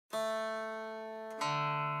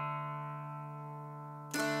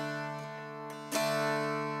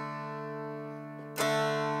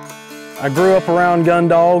I grew up around gun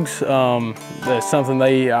dogs. That's something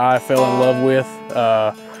I fell in love with.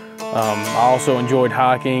 I also enjoyed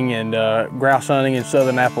hiking, and grouse hunting in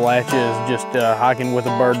southern Appalachia is just hiking with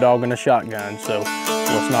a bird dog and a shotgun, so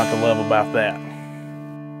what's not to love about that?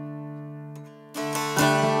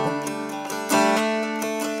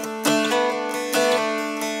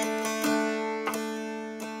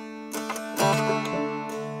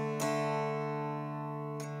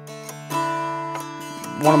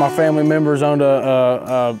 One of my family members owned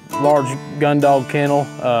a large gun dog kennel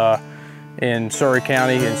in Surry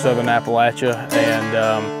County in southern Appalachia, and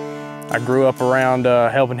I grew up around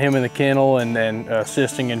helping him in the kennel and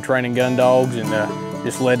assisting in training gun dogs, and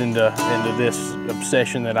just led into this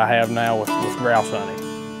obsession that I have now with grouse hunting.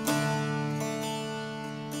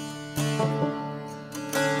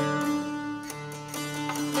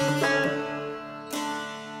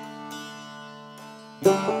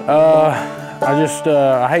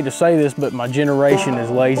 I hate to say this, but my generation is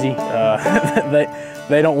lazy.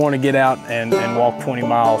 They don't want to get out and walk 20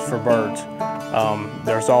 miles for birds.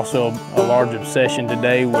 There's also a large obsession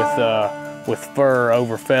today with fur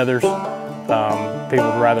over feathers. People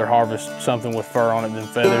would rather harvest something with fur on it than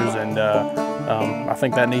feathers, and I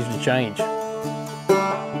think that needs to change.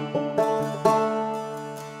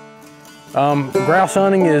 Grouse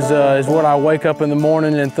hunting is what I wake up in the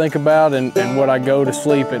morning and think about, and what I go to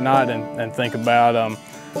sleep at night and think about.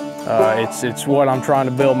 It's what I'm trying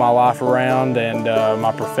to build my life around, and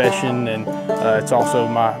my profession, and it's also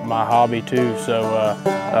my hobby too. So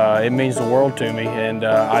it means the world to me, and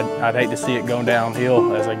I'd hate to see it going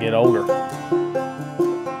downhill as I get older.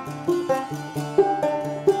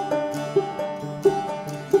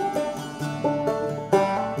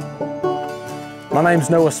 My name's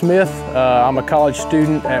Noah Smith. I'm a college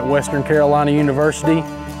student at Western Carolina University,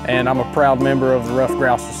 and I'm a proud member of the Ruffed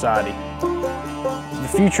Grouse Society.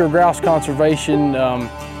 The future of grouse conservation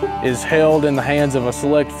is held in the hands of a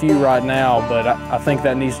select few right now, but I think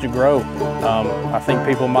that needs to grow. I think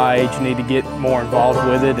people my age need to get more involved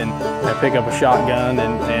with it and pick up a shotgun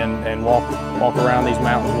and walk around these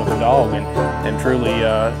mountains with a dog and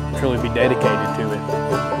truly be dedicated to it.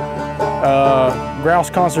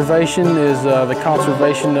 Grouse conservation is the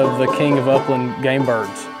conservation of the king of upland game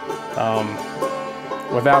birds.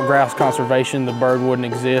 Without grouse conservation, the bird wouldn't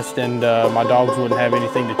exist, and my dogs wouldn't have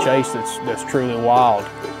anything to chase that's truly wild.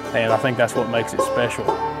 And I think that's what makes it special.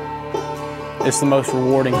 It's the most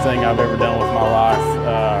rewarding thing I've ever done with my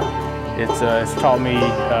life. It's taught me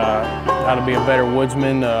how to be a better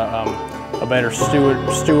woodsman, a better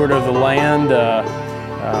steward of the land.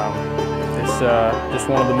 It's just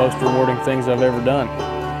one of the most rewarding things I've ever done.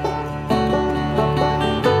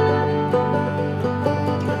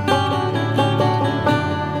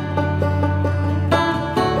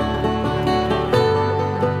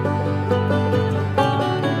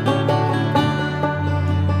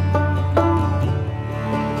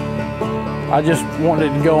 I just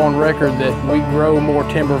wanted to go on record that we grow more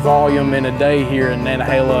timber volume in a day here in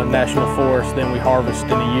Nantahala National Forest than we harvest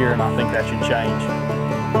in a year, and I think that should change.